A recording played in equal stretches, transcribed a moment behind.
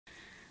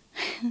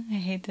I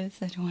hate this.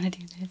 I don't want to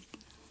do this.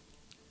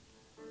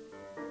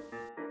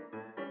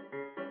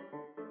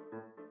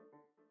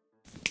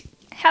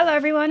 Hello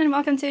everyone and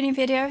welcome to a new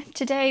video.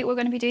 Today we're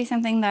going to be doing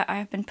something that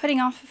I've been putting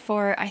off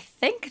for I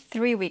think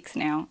 3 weeks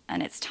now,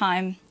 and it's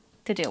time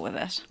to deal with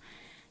it.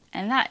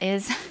 And that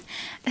is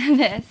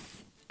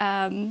this.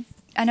 I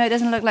know it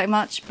doesn't look like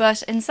much,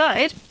 but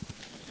inside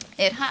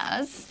it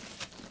has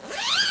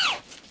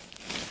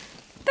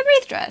the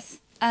wreath dress,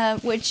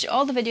 which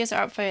all the videos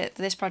are up for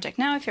this project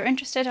now. If you're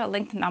interested, I'll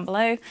link them down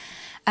below.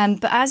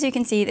 But as you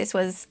can see, this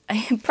was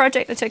a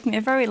project that took me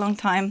a very long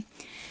time.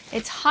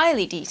 It's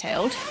highly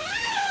detailed.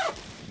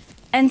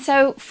 And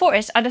so for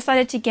it, I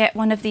decided to get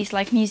one of these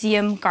like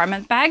museum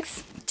garment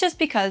bags, just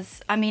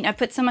because, I mean, I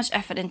put so much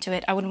effort into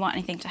it, I wouldn't want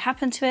anything to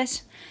happen to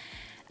it.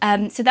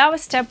 So that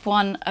was step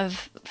one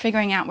of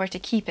figuring out where to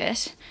keep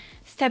it.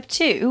 Step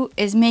two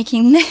is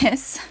making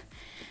this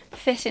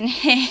fit in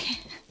here.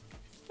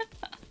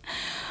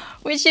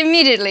 Which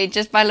immediately,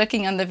 just by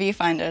looking on the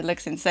viewfinder,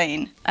 looks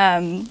insane.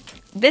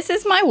 This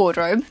is my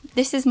wardrobe.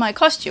 This is my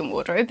costume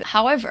wardrobe.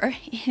 However,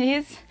 it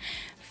is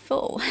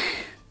full.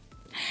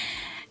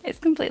 It's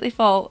completely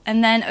full.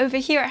 And then over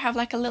here I have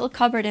like a little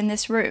cupboard in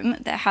this room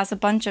that has a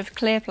bunch of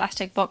clear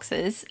plastic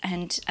boxes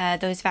and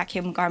those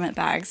vacuum garment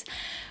bags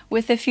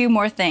with a few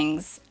more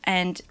things.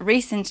 And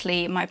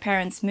recently my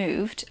parents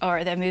moved,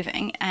 or they're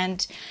moving,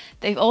 and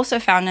they've also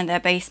found in their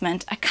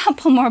basement a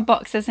couple more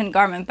boxes and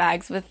garment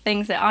bags with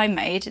things that I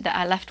made that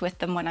I left with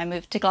them when I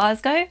moved to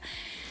Glasgow.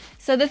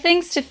 So the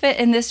things to fit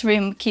in this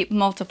room keep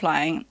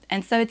multiplying.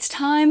 And so it's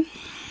time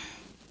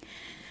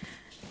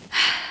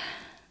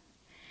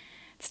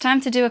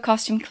to do a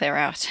costume clear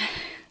out.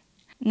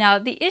 Now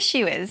the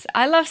issue is,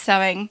 I love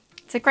sewing,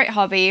 it's a great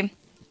hobby,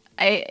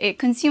 it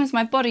consumes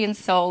my body and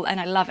soul and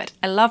I love it.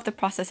 I love the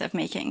process of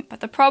making, but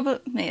the problem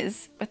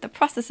is with the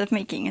process of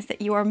making is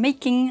that you are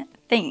making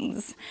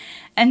things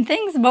and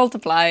things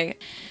multiply.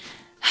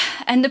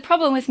 And the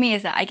problem with me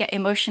is that I get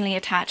emotionally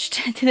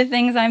attached to the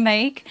things I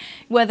make.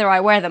 Whether I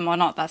wear them or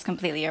not, that's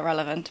completely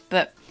irrelevant,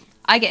 but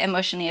I get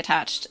emotionally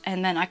attached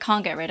and then I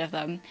can't get rid of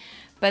them.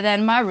 But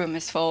then my room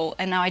is full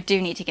and now I do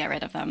need to get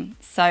rid of them.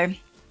 So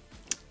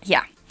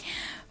yeah,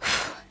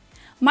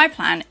 my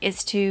plan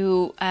is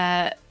to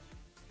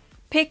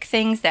pick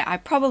things that I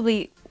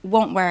probably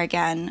won't wear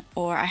again,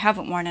 or I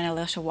haven't worn in a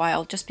little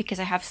while, just because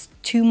I have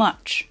too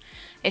much.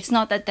 It's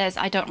not that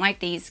I don't like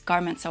these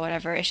garments or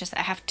whatever, it's just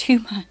that I have too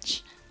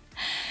much.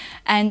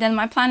 And then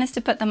my plan is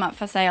to put them up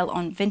for sale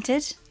on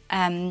Vinted.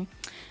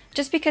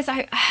 Just because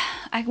I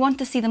want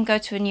to see them go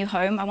to a new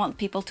home. I want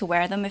people to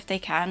wear them if they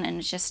can, and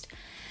it's just,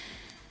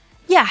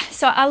 yeah,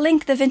 so I'll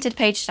link the Vinted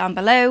page down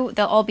below.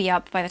 They'll all be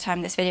up by the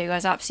time this video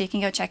goes up, so you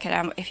can go check it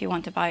out if you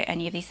want to buy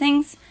any of these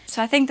things.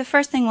 So I think the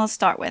first thing we'll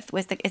start with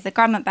is the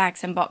garment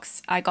bags and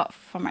box I got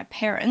from my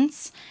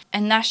parents.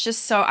 And that's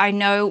just so I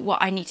know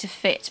what I need to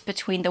fit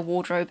between the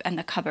wardrobe and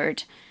the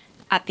cupboard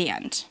at the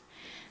end.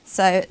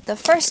 So the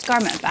first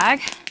garment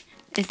bag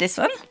is this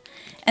one.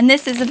 And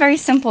this is a very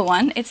simple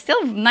one. It's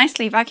still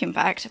nicely vacuum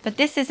packed, but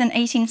this is an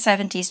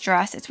 1870s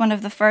dress. It's one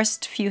of the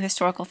first few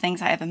historical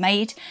things I ever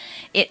made.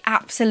 It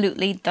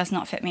absolutely does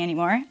not fit me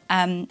anymore.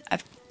 My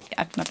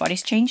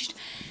body's changed,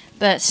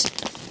 but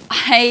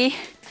I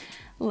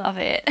love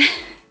it.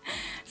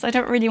 So I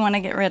don't really want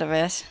to get rid of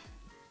it.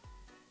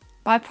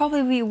 But I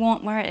probably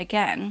won't wear it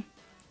again.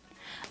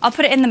 I'll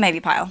put it in the maybe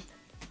pile.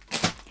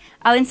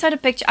 I'll insert a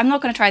picture. I'm not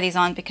going to try these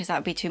on because that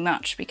would be too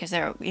much, because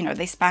they're, you know,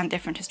 they span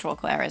different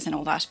historical eras and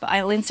all that. But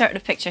I'll insert a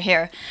picture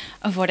here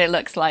of what it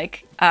looks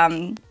like.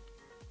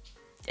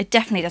 It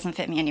definitely doesn't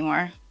fit me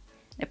anymore.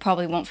 It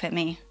probably won't fit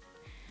me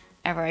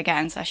ever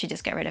again, so I should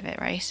just get rid of it,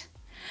 right?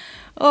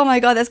 Oh my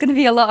god, there's going to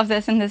be a lot of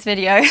this in this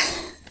video.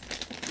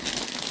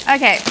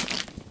 Okay,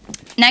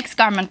 next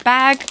garment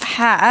bag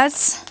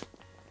has,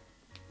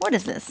 what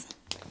is this?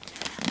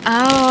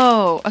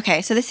 Oh,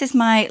 okay, so this is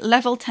my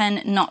level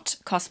 10 knot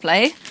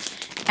cosplay,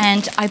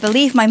 and I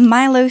believe my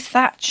Milo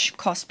Thatch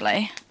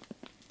cosplay.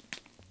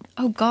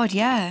 Oh god,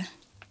 yeah.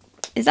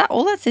 Is that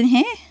all that's in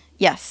here?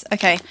 Yes,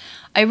 okay.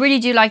 I really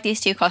do like these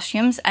two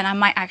costumes, and I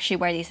might actually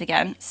wear these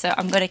again, so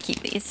I'm gonna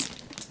keep these.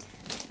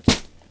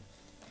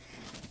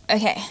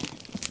 Okay,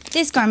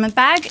 this garment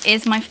bag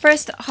is my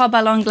first robe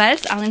à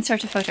l'anglaise. I'll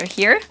insert a photo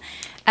here.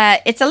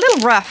 It's a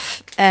little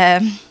rough,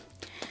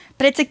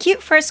 but it's a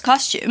cute first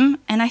costume,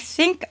 and I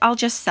think I'll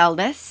just sell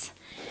this.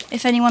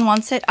 If anyone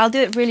wants it, I'll do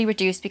it really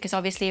reduced because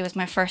obviously it was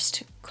my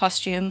first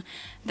costume.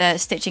 The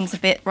stitching's a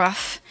bit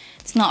rough.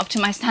 It's not up to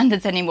my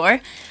standards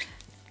anymore.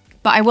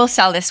 But I will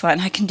sell this one.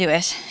 I can do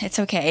it. It's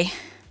okay.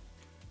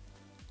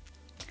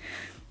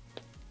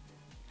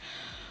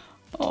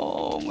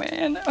 Oh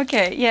man.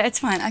 Okay, yeah, it's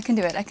fine. I can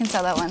do it. I can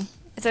sell that one.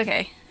 It's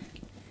okay.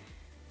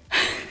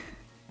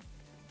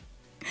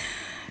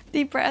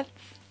 Deep breaths.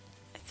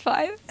 It's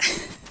fine.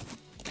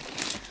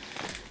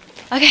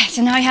 Okay,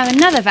 so now I have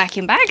another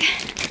vacuum bag.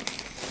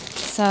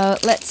 So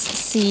let's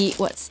see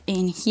what's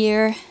in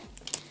here.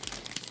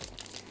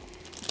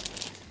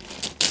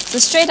 So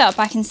straight up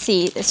I can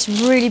see this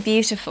really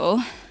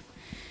beautiful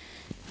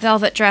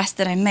velvet dress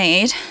that I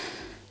made.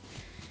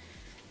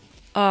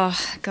 Oh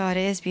God,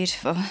 it is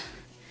beautiful.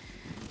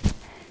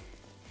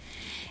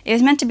 It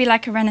was meant to be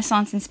like a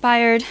Renaissance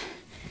inspired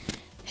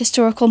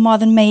historical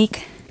modern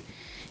make.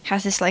 It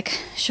has this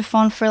like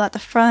chiffon frill at the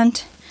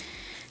front,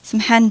 some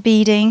hand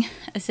beading,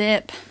 a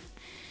zip.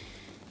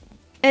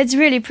 It's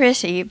really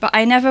pretty, but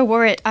I never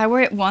wore it. I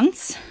wore it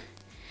once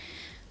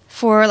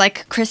for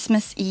like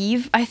Christmas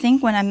Eve, I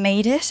think, when I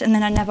made it, and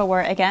then I never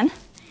wore it again.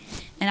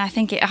 And I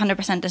think it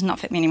 100% does not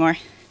fit me anymore.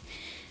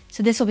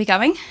 So this will be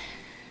going.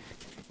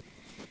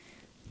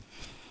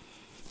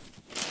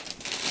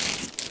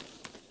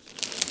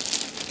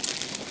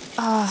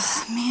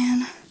 Oh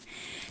man,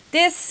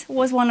 this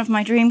was one of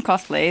my dream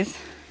cosplays.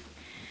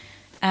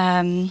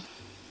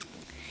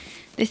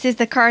 This is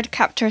the Card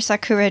Captor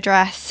Sakura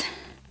dress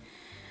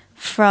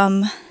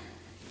from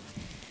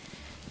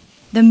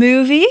the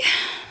movie.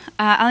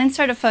 I'll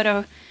insert a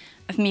photo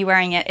of me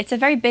wearing it. It's a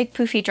very big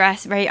poofy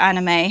dress, very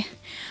anime.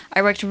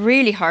 I worked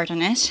really hard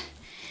on it.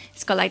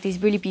 It's got like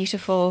these really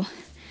beautiful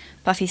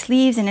puffy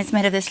sleeves, and it's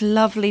made of this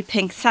lovely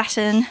pink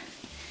satin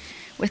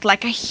with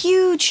like a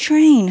huge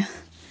train.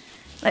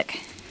 Look,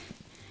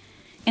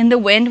 in the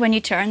wind when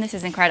you turn, this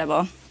is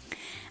incredible.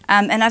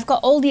 And I've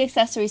got all the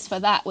accessories for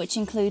that, which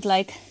include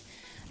like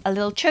a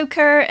little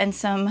choker and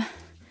some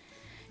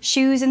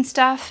shoes and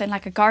stuff, and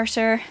like a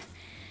garter,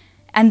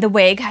 and the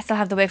wig. I still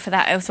have the wig for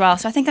that as well.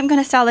 So I think I'm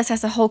going to sell this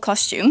as a whole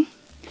costume.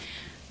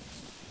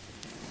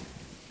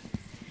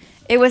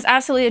 It was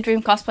absolutely a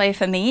dream cosplay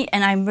for me,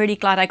 and I'm really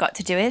glad I got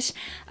to do it.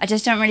 I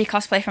just don't really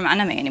cosplay from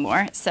anime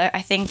anymore, so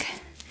I think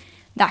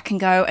that can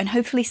go, and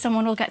hopefully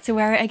someone will get to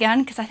wear it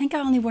again, because I think I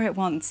only wore it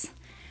once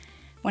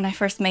when I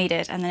first made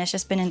it, and then it's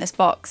just been in this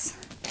box.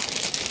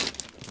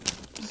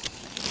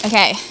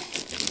 Okay.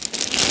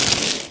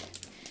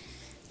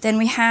 Then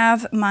we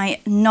have my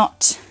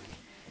knot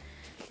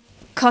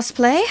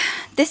cosplay.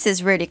 This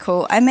is really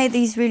cool. I made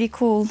these really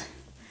cool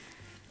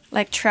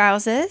like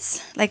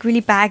trousers, like really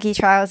baggy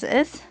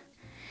trousers.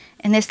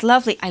 And this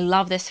lovely, I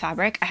love this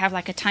fabric. I have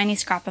like a tiny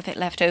scrap of it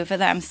left over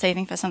that I'm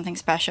saving for something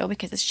special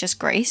because it's just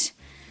great.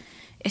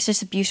 It's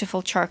just a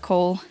beautiful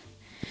charcoal.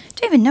 I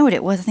don't even know what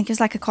it was. I think it was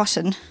like a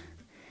cotton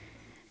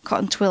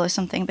twill or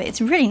something, but it's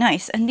really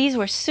nice. And these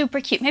were super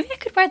cute. Maybe I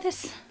could wear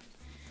this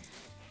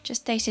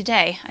just day to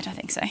day. I don't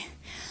think so.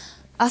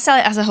 I'll sell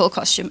it as a whole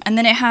costume. And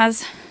then it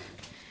has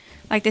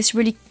like this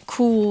really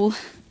cool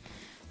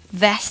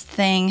vest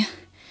thing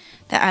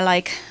that I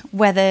like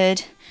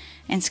weathered,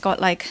 and it's got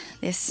like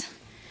this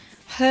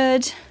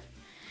hood,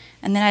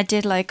 and then I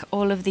did like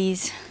all of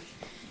these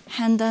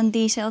hand done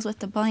details with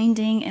the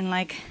binding, and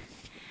like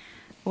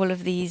all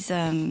of these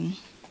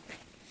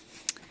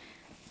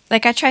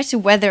like I tried to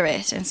weather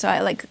it, and so I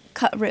like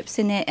cut rips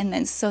in it and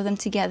then sew them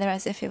together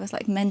as if it was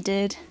like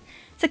mended.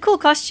 It's a cool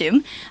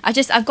costume.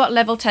 I've got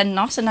level 10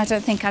 knot, and I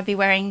don't think I'd be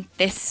wearing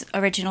this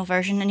original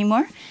version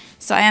anymore,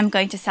 so I am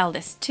going to sell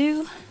this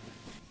too.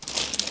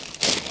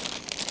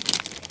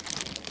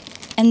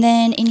 And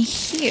then in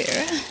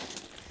here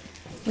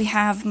we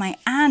have my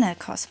Anna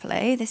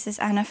cosplay. This is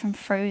Anna from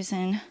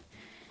Frozen.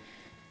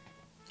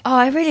 Oh,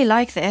 I really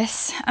like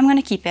this. I'm going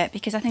to keep it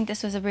because I think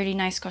this was a really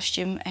nice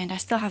costume, and I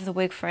still have the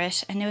wig for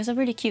it, and it was a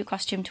really cute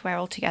costume to wear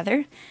all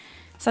together.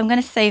 So I'm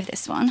going to save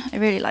this one. I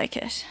really like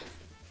it.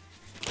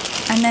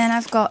 And then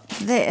I've got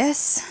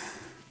this,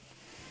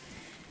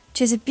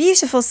 which is a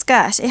beautiful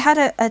skirt. It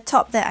had a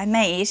top that I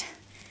made,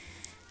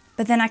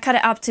 but then I cut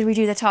it up to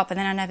redo the top, and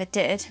then I never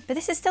did. But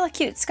this is still a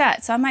cute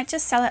skirt, so I might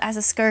just sell it as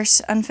a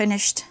skirt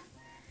unfinished,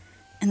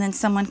 and then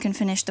someone can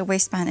finish the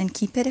waistband and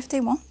keep it if they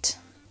want.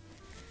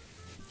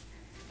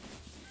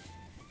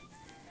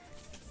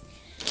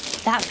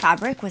 That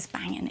fabric was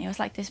banging. It was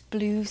like this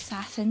blue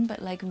satin,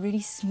 but like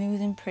really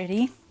smooth and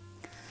pretty.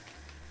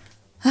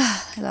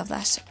 I love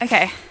that.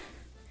 Okay.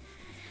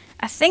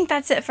 I think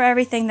that's it for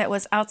everything that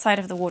was outside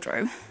of the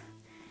wardrobe.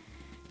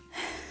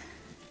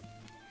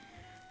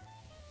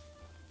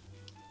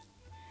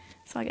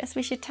 So I guess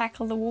we should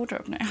tackle the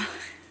wardrobe now.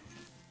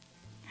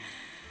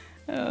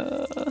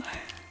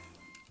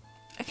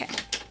 Okay.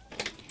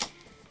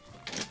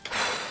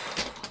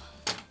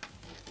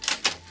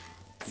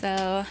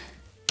 So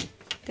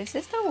this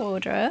is the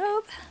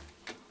wardrobe.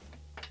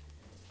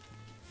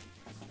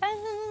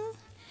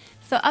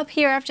 So up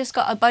here I've just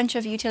got a bunch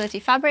of utility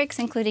fabrics,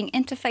 including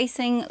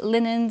interfacing,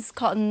 linens,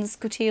 cottons,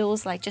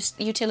 coutules, like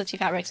just utility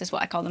fabrics is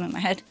what I call them in my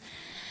head.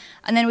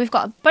 And then we've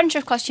got a bunch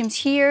of costumes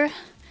here.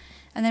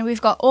 And then we've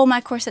got all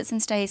my corsets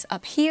and stays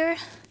up here.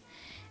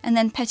 And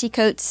then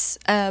petticoats,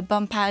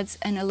 bum pads,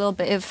 and a little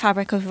bit of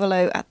fabric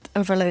overload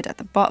at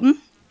the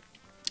bottom.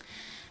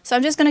 So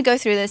I'm just going to go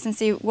through this and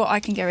see what I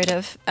can get rid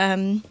of.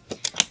 None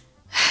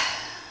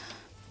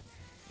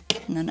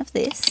of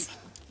this.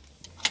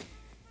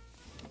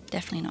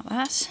 Definitely not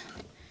that.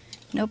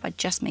 Nope, I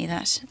just made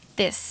that.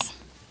 This.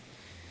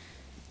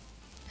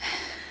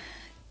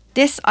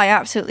 This I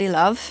absolutely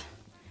love.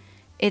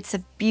 It's a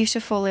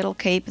beautiful little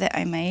cape that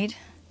I made.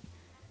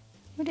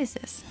 What is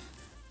this?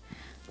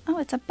 Oh,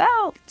 it's a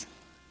belt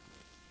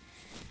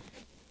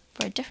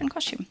for a different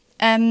costume.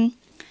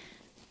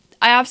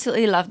 I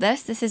absolutely love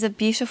this. This is a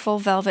beautiful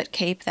velvet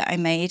cape that I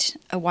made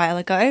a while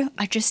ago.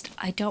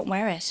 I don't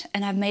wear it.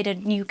 And I've made a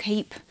new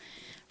cape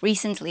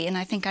recently and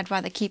I think I'd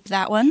rather keep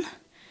that one.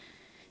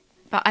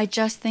 But I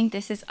just think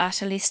this is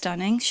utterly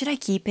stunning. Should I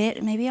keep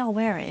it? Maybe I'll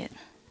wear it.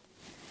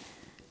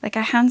 Like,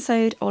 I hand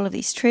sewed all of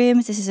these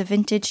trims. This is a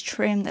vintage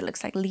trim that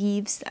looks like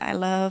leaves that I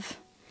love.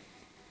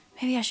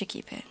 Maybe I should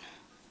keep it.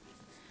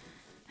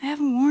 I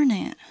haven't worn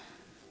it.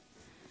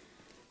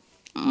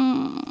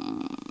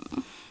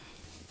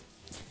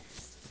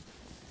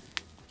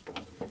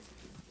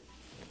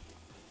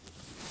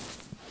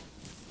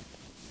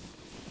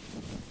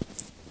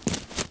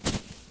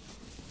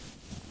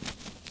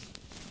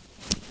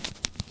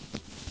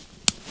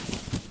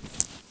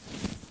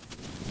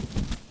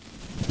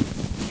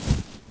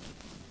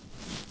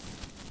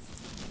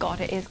 God,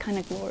 it is kind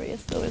of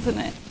glorious though, isn't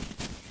it?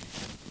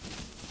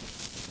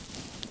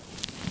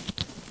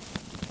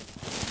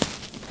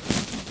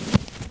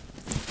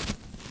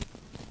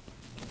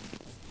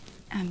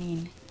 I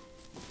mean,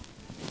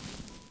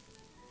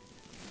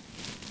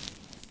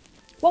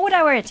 what would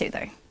I wear it to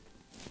though?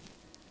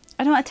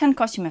 I don't attend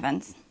costume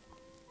events.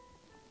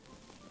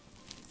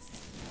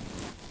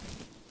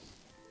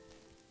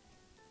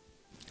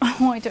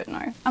 Oh, I don't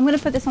know. I'm gonna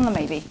put this on the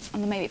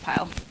maybe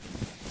pile.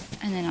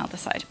 And then I'll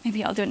decide.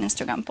 Maybe I'll do an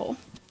Instagram poll.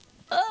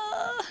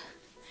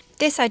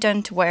 This I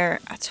don't wear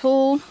at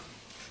all.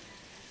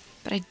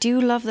 But I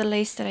do love the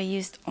lace that I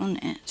used on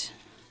it.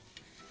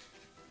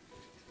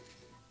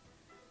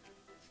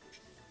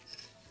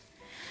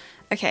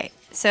 Okay,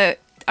 so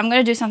I'm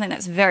going to do something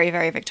that's very,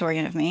 very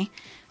Victorian of me.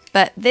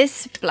 But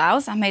this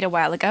blouse I made a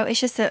while ago. It's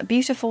just a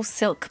beautiful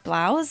silk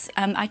blouse.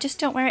 I just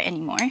don't wear it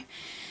anymore.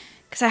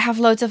 Because I have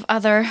loads of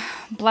other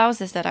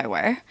blouses that I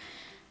wear.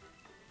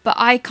 But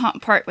I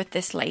can't part with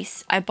this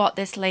lace. I bought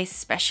this lace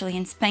especially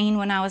in Spain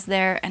when I was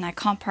there and I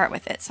can't part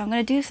with it. So I'm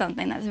going to do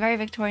something that's very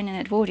Victorian and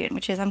Edwardian,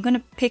 which is I'm going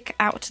to pick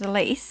out the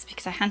lace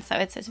because I hand sew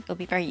it, so it will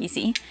be very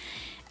easy.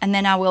 And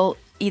then I will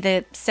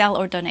either sell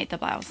or donate the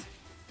blouse.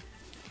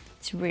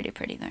 It's really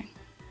pretty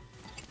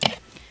though.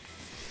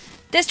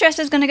 This dress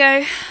is going to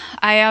go.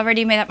 I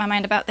already made up my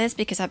mind about this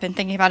because I've been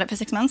thinking about it for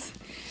 6 months.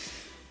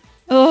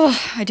 Oh,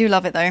 I do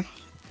love it though.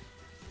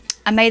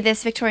 I made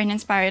this Victorian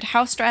inspired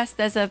house dress.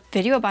 There's a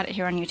video about it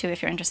here on YouTube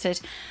if you're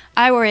interested.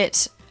 I wore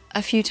it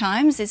a few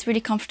times. It's really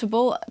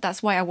comfortable.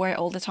 That's why I wear it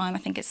all the time. I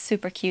think it's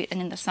super cute,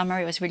 and in the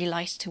summer it was really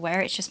light to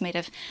wear. It's just made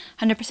of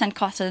 100%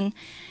 cotton.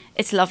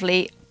 It's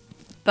lovely,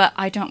 but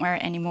I don't wear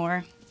it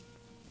anymore.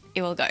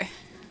 It will go.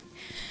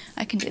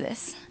 I can do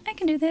this. I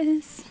can do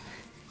this.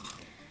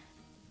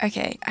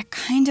 Okay, I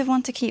kind of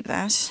want to keep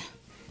that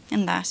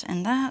and that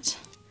and that.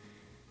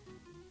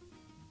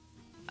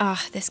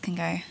 Ah, this can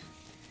go.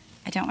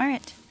 I don't wear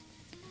it.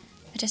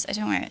 I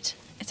don't wear it.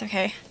 It's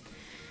okay.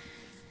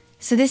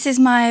 So this is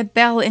my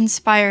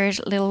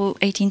Belle-inspired little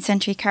 18th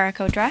century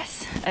caraco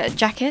dress,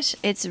 jacket.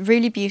 It's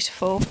really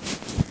beautiful.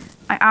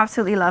 I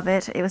absolutely love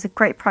it. It was a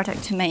great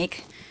project to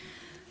make,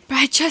 but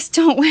I just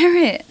don't wear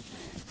it.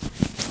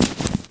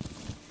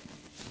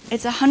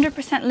 It's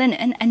 100%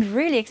 linen and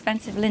really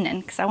expensive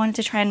linen because I wanted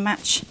to try and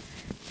match.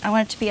 I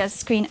wanted to be as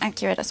screen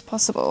accurate as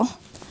possible.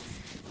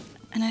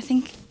 And I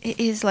think it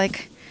is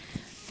like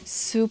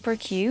super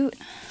cute,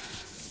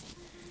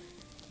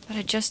 but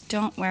I just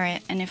don't wear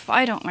it. And if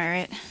I don't wear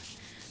it,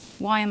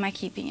 why am I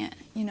keeping it,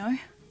 you know?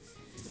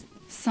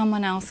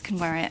 Someone else can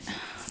wear it,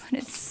 but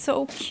it's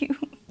so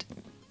cute.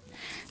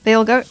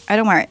 They'll go, I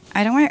don't wear it,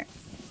 I don't wear it,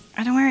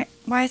 I don't wear it.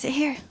 Why is it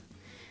here?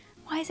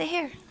 Why is it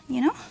here, you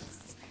know?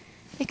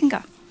 It can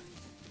go.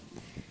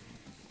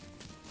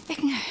 It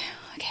can go,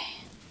 okay.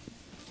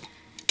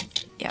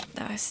 Yeah,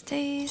 that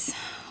stays.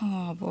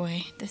 Oh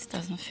boy, this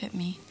doesn't fit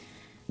me.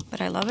 But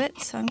I love it,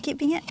 so I'm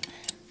keeping it.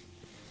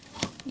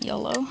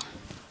 YOLO.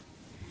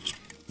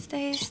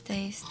 Stay,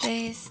 stay,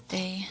 stay,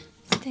 stay,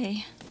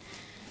 stay.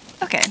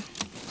 Okay.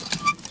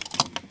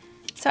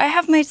 So I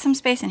have made some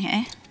space in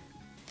here.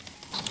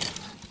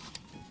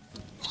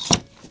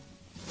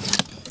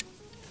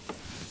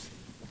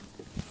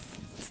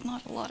 It's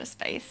not a lot of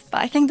space, but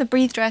I think the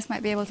breathe dress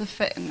might be able to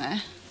fit in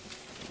there.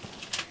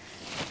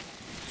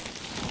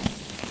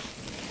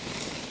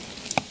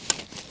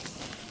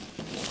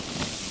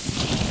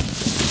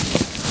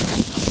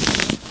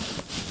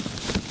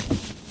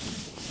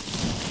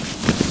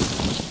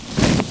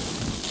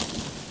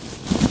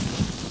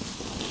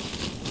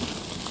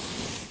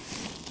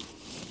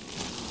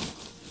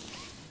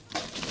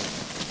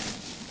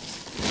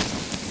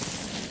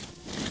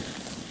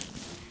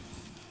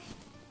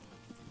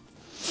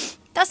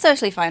 That's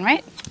totally fine,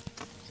 right?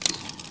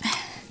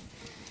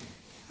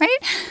 Right?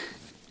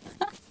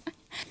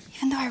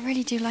 Even though I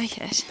really do like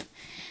it.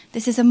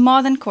 This is a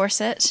modern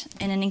corset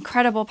in an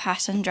incredible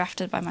pattern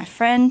drafted by my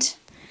friend,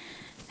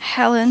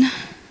 Helen.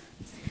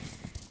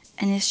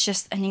 And it's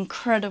just an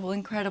incredible,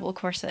 incredible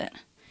corset.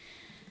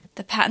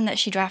 The pattern that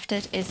she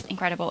drafted is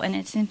incredible, and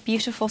it's in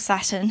beautiful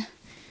satin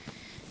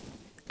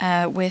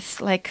with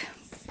like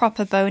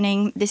proper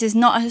boning. This is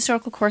not a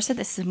historical corset,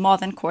 this is a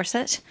modern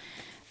corset.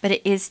 But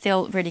it is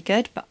still really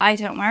good, but I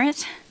don't wear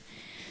it.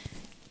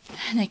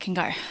 and it can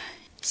go.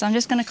 So I'm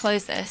just going to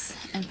close this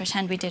and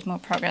pretend we did more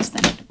progress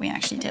than we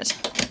actually did.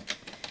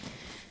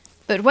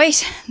 But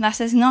wait,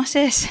 that is not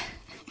it.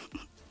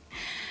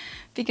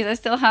 Because I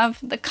still have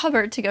the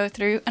cupboard to go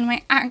through and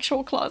my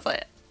actual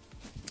closet.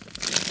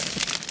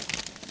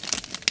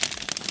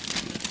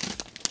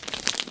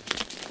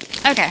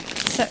 Okay,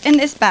 so in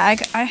this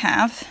bag I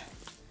have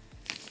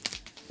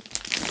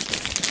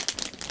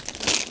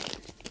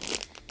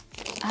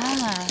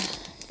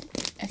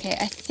okay,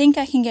 I think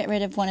I can get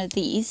rid of one of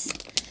these.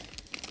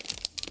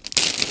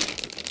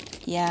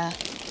 Yeah,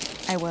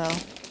 I will.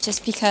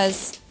 Just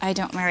because I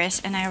don't wear it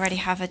and I already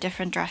have a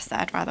different dress that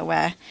I'd rather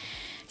wear.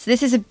 So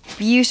this is a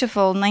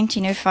beautiful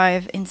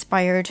 1905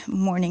 inspired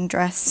morning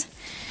dress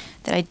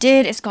that I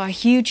did. It's got a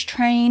huge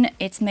train.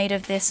 It's made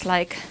of this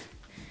like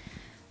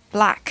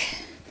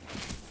black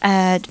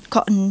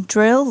cotton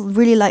drill,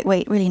 really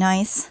lightweight, really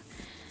nice.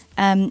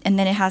 And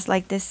then it has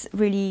like this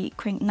really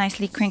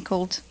nicely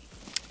crinkled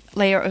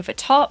layer over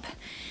top,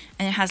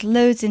 and it has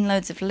loads and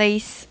loads of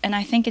lace, and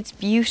I think it's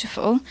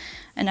beautiful,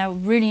 and I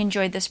really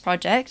enjoyed this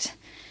project.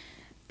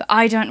 But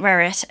I don't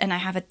wear it, and I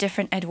have a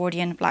different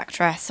Edwardian black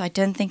dress, so I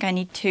don't think I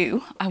need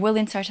two. I will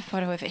insert a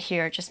photo of it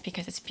here just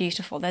because it's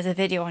beautiful. There's a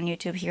video on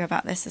YouTube here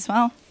about this as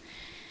well.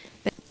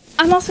 But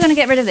I'm also going to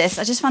get rid of this.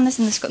 I just found this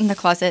in the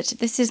closet.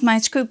 This is my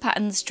Screw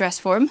Patterns dress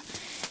form,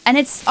 and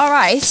it's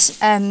alright,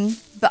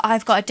 but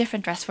I've got a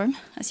different dress form,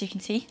 as you can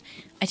see.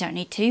 I don't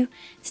need two.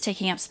 It's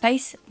taking up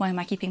space. Why am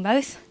I keeping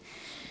both?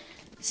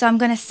 So I'm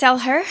going to sell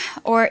her,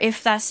 or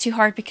if that's too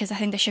hard because I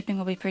think the shipping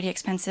will be pretty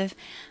expensive,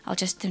 I'll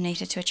just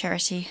donate it to a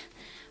charity.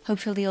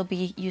 Hopefully it'll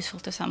be useful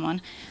to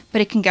someone,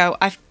 but it can go.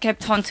 I've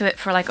kept onto it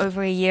for like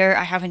over a year.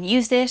 I haven't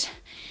used it.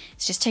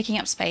 It's just taking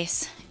up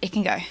space. It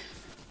can go.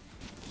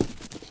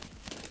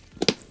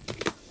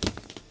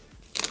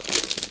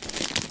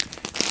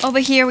 Over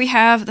here we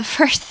have the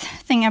first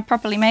thing I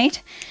properly made,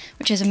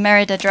 which is a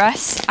Merida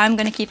dress. I'm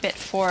going to keep it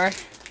for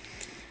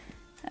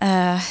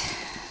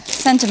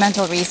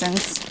sentimental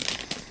reasons,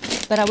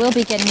 but I will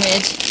be getting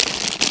rid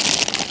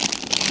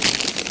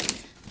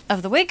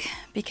of the wig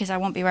because I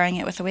won't be wearing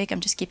it with the wig. I'm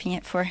just keeping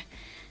it for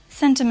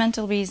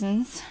sentimental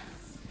reasons.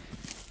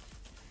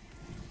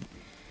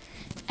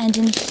 And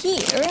in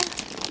here,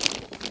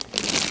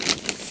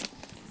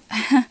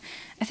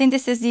 I think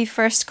this is the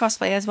first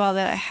cosplay as well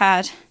that I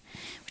had,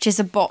 which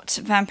is a bot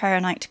Vampire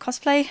Knight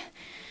cosplay,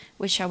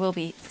 which I will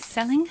be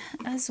selling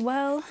as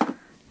well.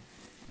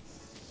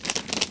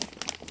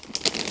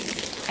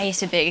 I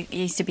used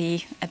to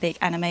be a big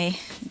anime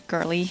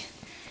girly,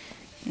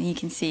 and you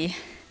can see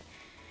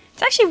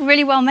it's actually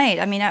really well made.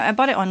 I mean, I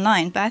bought it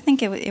online, but I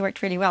think it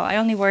worked really well. I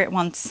only wore it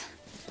once.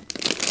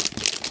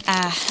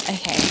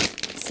 Okay.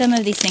 Some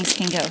of these things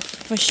can go,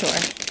 for sure.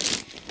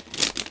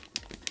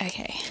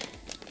 Okay.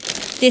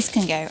 This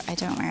can go. I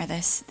don't wear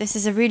this. This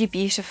is a really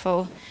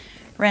beautiful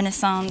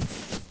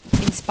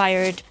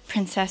Renaissance-inspired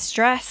princess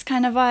dress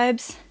kind of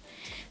vibes.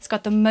 It's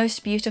got the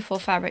most beautiful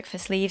fabric for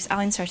sleeves. I'll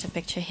insert a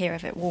picture here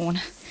of it worn.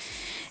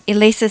 It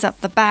laces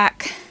up the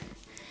back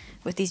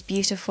with these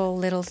beautiful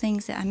little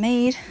things that I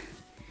made.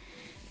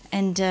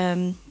 And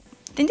I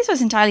think this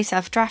was entirely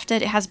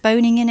self-drafted. It has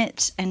boning in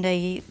it and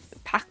a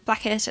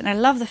placket, and I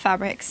love the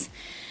fabrics.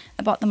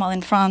 I bought them all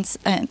in France,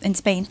 in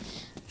Spain.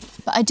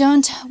 But I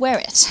don't wear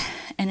it,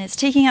 and it's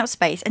taking up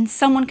space, and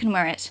someone can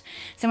wear it.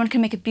 Someone can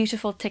make a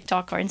beautiful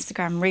TikTok or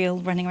Instagram reel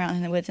running around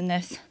in the woods in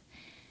this.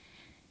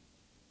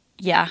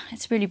 Yeah,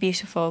 it's really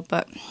beautiful,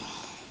 but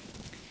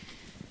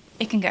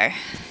it can go.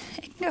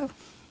 It can go.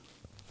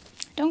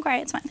 Don't cry,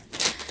 it's fine.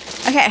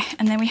 Okay,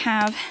 and then we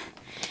have,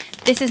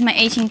 this is my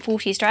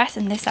 1840s dress,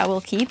 and this I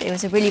will keep. It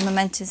was a really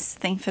momentous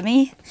thing for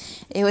me.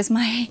 It was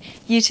my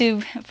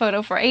YouTube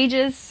photo for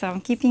ages, so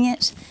I'm keeping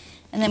it.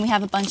 And then we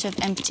have a bunch of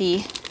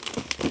empty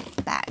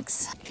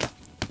bags.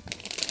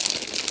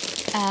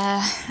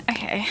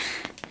 Okay.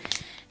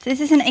 So this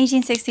is an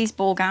 1860s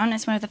ball gown.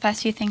 It's one of the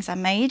first few things I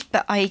made,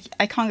 but I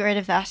can't get rid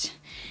of that.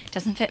 It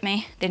doesn't fit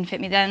me. Didn't fit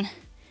me then.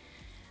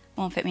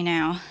 Won't fit me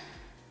now.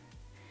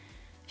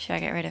 Should I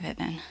get rid of it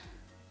then?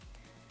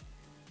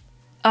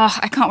 Oh,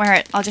 I can't wear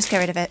it. I'll just get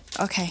rid of it.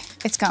 Okay,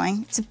 it's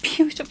going. It's a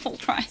beautiful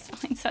dress.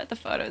 I'll insert the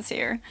photos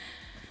here.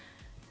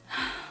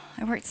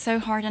 I worked so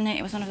hard on it.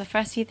 It was one of the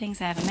first few things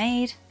I ever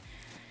made.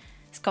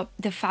 It's got,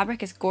 the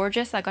fabric is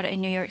gorgeous. I got it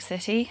in New York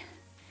City.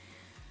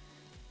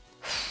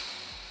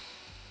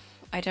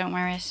 I don't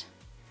wear it.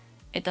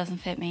 It doesn't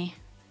fit me.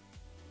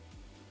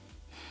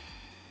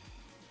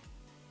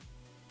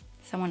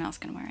 Someone else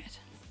can wear it.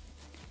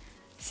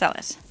 Sell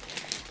it.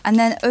 And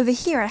then over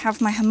here I have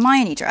my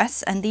Hermione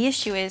dress, and the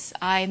issue is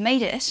I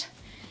made it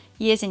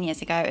years and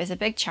years ago. It was a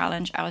big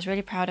challenge. I was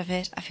really proud of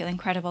it. I feel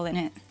incredible in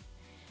it.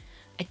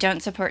 I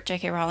don't support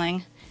J.K.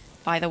 Rowling,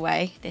 by the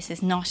way. This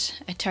is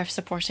not a TERF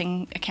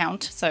supporting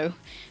account, so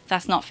if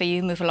that's not for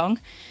you, move along.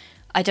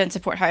 I don't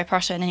support Harry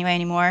Potter in any way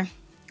anymore.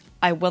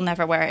 I will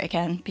never wear it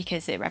again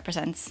because it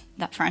represents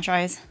that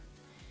franchise.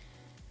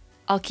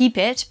 I'll keep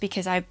it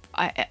because I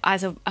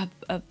as a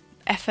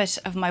effort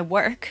of my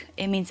work,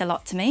 it means a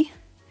lot to me.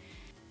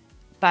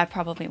 But I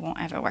probably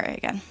won't ever wear it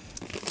again.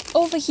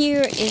 over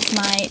here is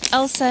my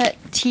Elsa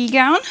tea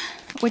gown,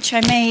 which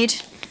I made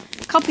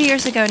a couple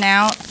years ago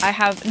now. I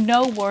have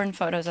no worn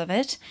photos of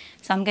it,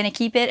 so I'm going to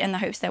keep it in the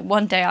hopes that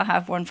one day I'll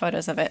have worn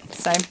photos of it.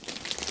 So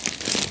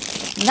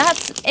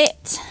that's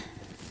it.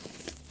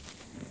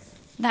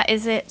 That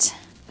is it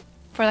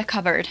for the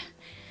cupboard.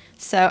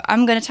 So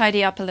I'm going to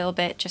tidy up a little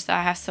bit just so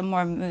I have some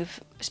more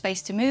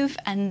space to move,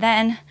 and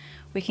then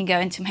we can go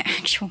into my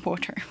actual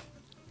wardrobe.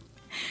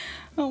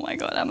 Oh my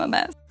god, I'm a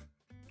mess.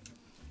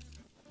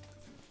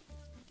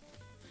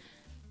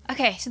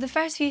 Okay, so the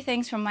first few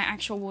things from my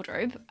actual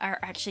wardrobe are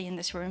actually in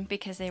this room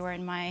because they were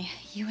in my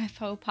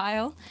UFO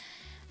pile.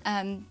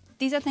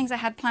 These are things I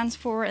had plans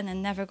for and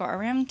then never got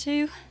around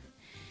to.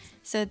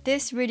 So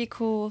this really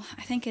cool,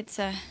 I think it's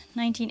a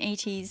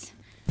 1980s,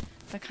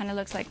 but kind of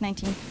looks like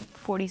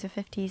 1940s or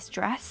 50s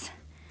dress.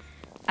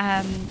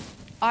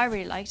 I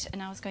really liked,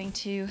 and I was going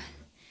to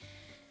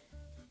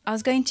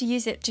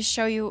use it to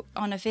show you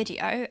on a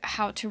video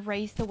how to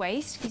raise the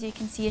waist, because you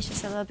can see it's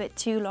just a little bit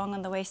too long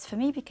on the waist for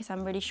me because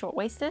I'm really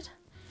short-waisted.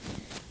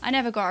 I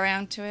never got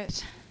around to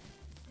it,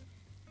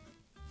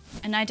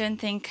 and I don't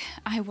think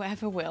I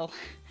ever will.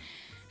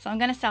 So I'm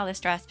going to sell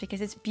this dress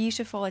because it's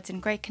beautiful, it's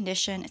in great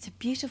condition, it's a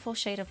beautiful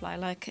shade of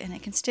lilac, and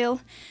it can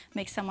still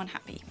make someone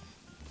happy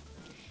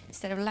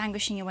instead of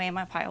languishing away in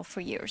my pile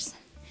for years.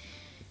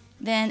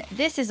 Then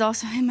this is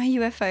also in my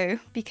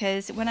UFO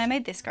because when I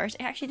made this skirt,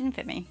 it actually didn't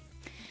fit me.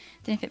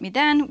 Didn't fit me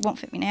then, won't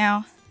fit me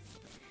now.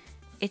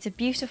 It's a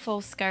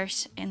beautiful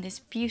skirt in this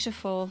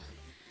beautiful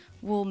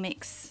wool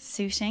mix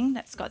suiting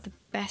that's got the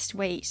best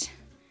weight.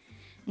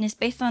 And it's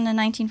based on a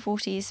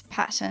 1940s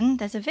pattern.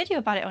 There's a video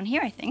about it on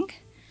here, I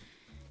think.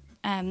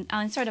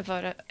 I'll insert a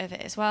photo of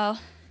it as well.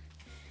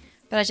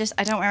 But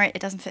I don't wear it,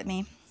 it doesn't fit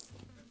me.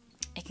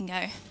 It can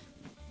go.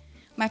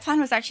 My plan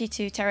was actually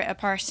to tear it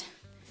apart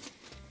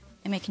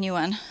and make a new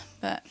one,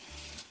 but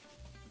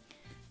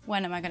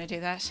when am I going to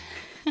do that?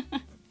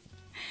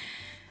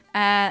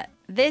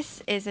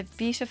 This is a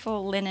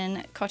beautiful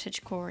linen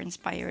cottagecore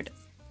inspired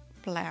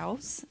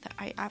blouse that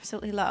I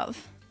absolutely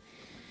love,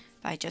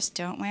 but I just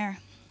don't wear.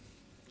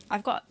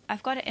 I've got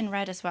it in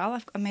red as well.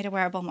 I made a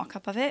wearable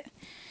mock-up of it,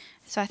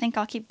 so I think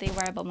I'll keep the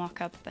wearable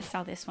mock-up but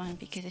sell this one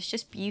because it's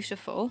just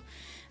beautiful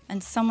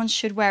and someone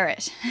should wear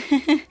it.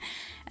 And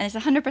it's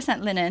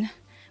 100% linen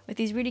with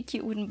these really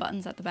cute wooden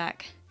buttons at the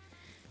back,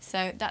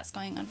 so that's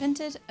going on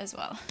Vinted as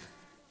well.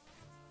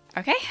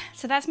 Okay,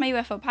 so that's my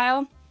UFO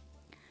pile.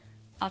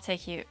 I'll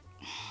take you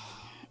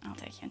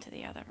into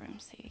the other room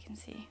so you can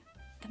see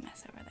the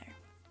mess over there.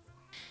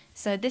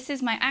 So this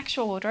is my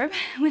actual wardrobe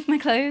with my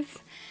clothes,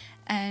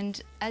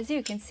 and as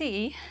you can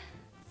see,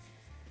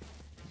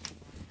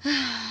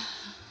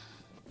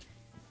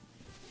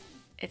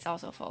 it's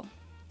also full.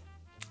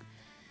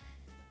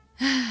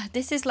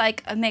 This is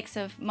like a mix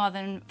of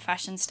modern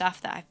fashion stuff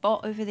that I've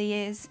bought over the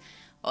years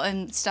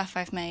and stuff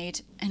I've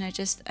made, and I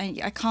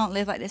can't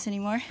live like this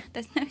anymore.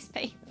 There's no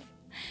space.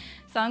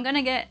 So I'm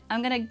gonna get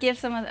rid of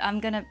some.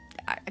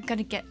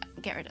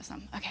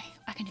 Okay,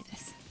 I can do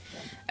this.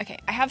 Okay,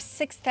 I have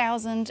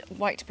 6,000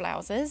 white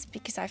blouses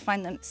because I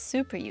find them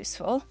super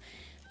useful,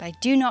 but I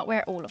do not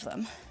wear all of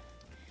them.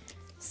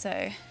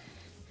 So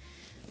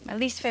my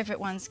least favorite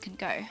ones can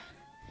go.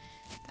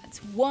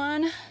 That's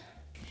one.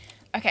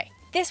 Okay,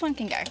 this one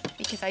can go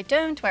because I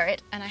don't wear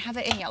it and I have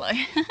it in yellow.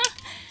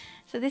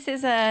 So this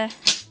is a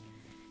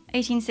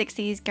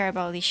 1860s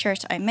Garibaldi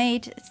shirt I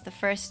made. It's the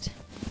first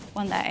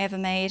one that I ever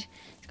made.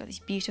 It's got these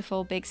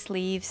beautiful big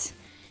sleeves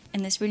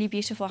in this really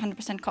beautiful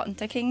 100% cotton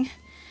ticking.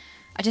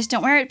 I just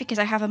don't wear it because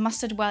I have a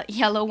mustard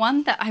yellow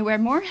one that I wear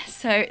more,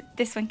 so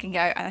this one can go,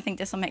 and I think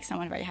this will make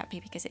someone very happy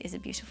because it is a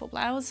beautiful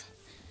blouse.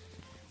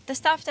 The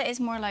stuff that is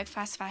more like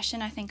fast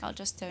fashion, I think I'll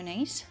just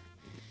donate.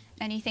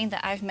 Anything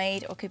that I've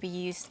made or could be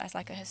used as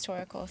like a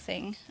historical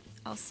thing,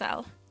 I'll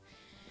sell.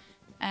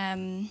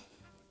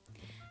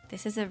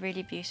 This is a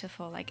really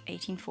beautiful like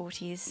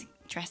 1840s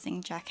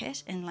dressing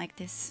jacket in like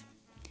this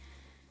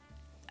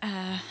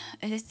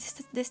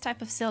it's this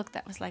type of silk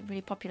that was like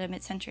really popular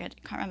mid-century. I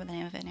can't remember the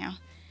name of it now.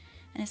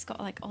 And it's got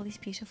like all these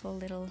beautiful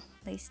little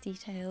lace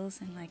details,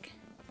 and like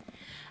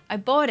I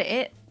bought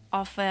it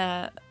off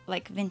a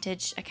like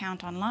vintage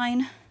account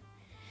online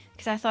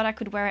because I thought I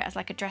could wear it as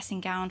like a dressing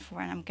gown for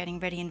when I'm getting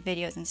ready in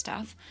videos and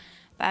stuff.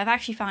 But I've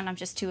actually found I'm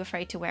just too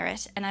afraid to wear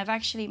it, and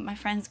my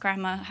friend's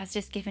grandma has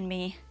just given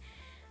me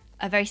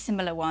a very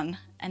similar one,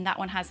 and that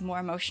one has more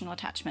emotional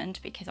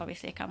attachment because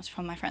obviously it comes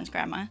from my friend's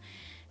grandma.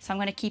 So I'm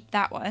going to keep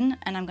that one,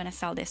 and I'm going to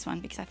sell this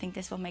one because I think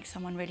this will make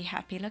someone really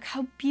happy. Look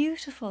how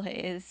beautiful it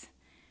is.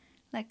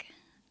 Like,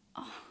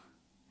 oh,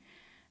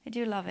 I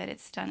do love it.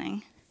 It's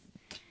stunning.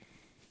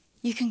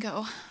 You can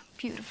go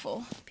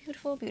beautiful,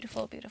 beautiful,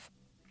 beautiful, beautiful.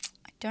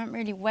 I don't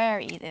really wear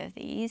either of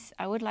these.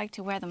 I would like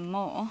to wear them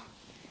more,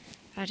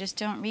 but I just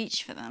don't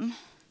reach for them.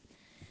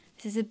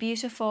 This is a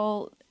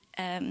beautiful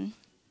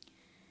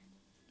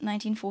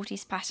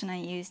 1940s pattern I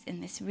used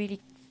in this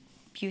really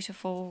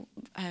beautiful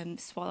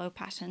swallow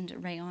patterned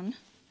rayon.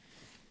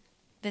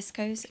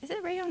 Viscose. Is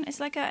it rayon? It's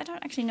like I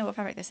don't actually know what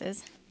fabric this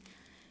is.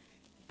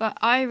 But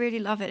I really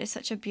love it. It's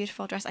such a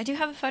beautiful dress. I do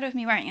have a photo of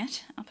me wearing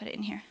it. I'll put it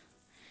in here.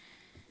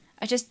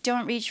 I just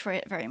don't reach for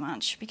it very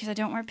much because I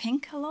don't wear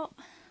pink a lot.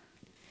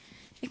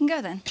 You can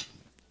go then.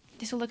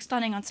 This will look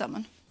stunning on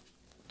someone.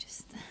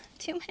 Just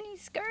too many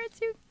skirts,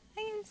 you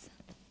guys.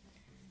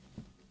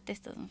 This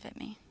doesn't fit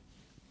me.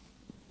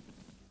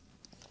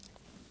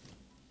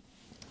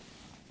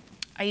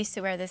 I used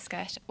to wear this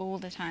skirt all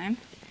the time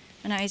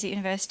when I was at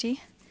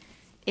university.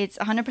 It's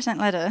 100%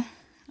 leather.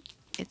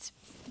 It's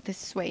this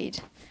suede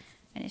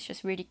and it's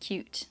just really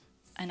cute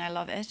and I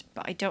love it,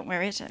 but I don't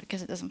wear it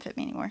because it doesn't fit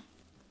me anymore.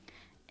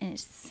 And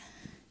it's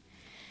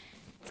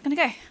gonna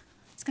go.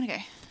 It's gonna go.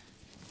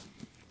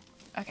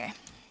 Okay.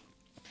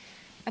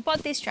 I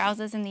bought these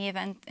trousers in the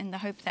event in the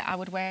hope that I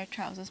would wear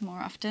trousers more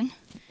often,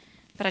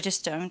 but I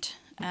just don't.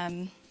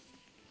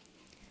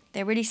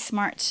 They're really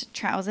smart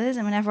trousers,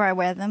 and whenever I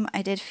wear them,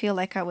 I did feel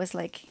like I was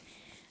like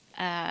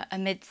a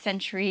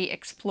mid-century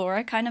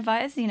explorer kind of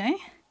vibes, you know?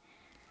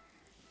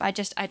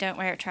 But I don't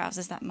wear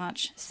trousers that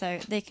much, so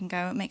they can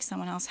go. It makes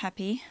someone else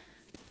happy.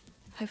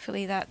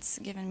 Hopefully that's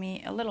given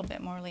me a little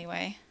bit more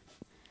leeway.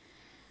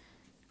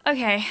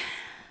 Okay,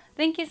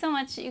 thank you so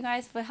much, you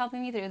guys, for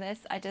helping me through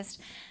this. I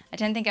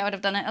didn't think I would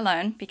have done it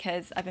alone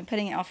because I've been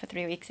putting it off for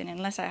 3 weeks, and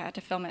unless I had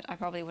to film it, I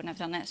probably wouldn't have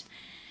done it.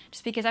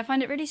 Just because I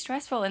find it really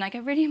stressful and I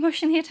get really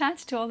emotionally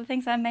attached to all the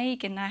things I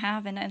make and I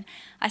have, and then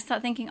I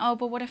start thinking, oh,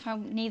 but what if I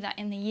need that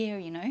in the year,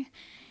 you know?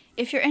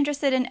 If you're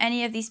interested in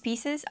any of these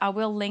pieces, I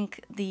will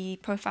link the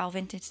profile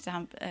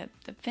the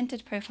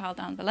vintage profile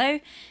down below,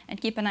 and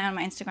keep an eye on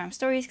my Instagram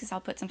stories because I'll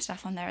put some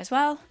stuff on there as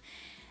well.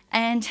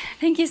 And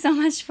thank you so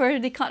much for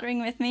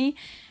decluttering with me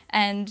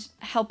and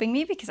helping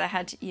me, because I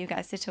had you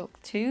guys to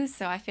talk to,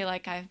 so I feel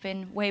like I've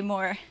been way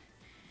more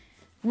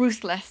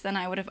ruthless than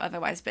I would have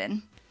otherwise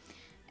been.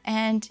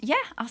 And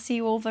yeah, I'll see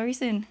you all very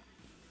soon.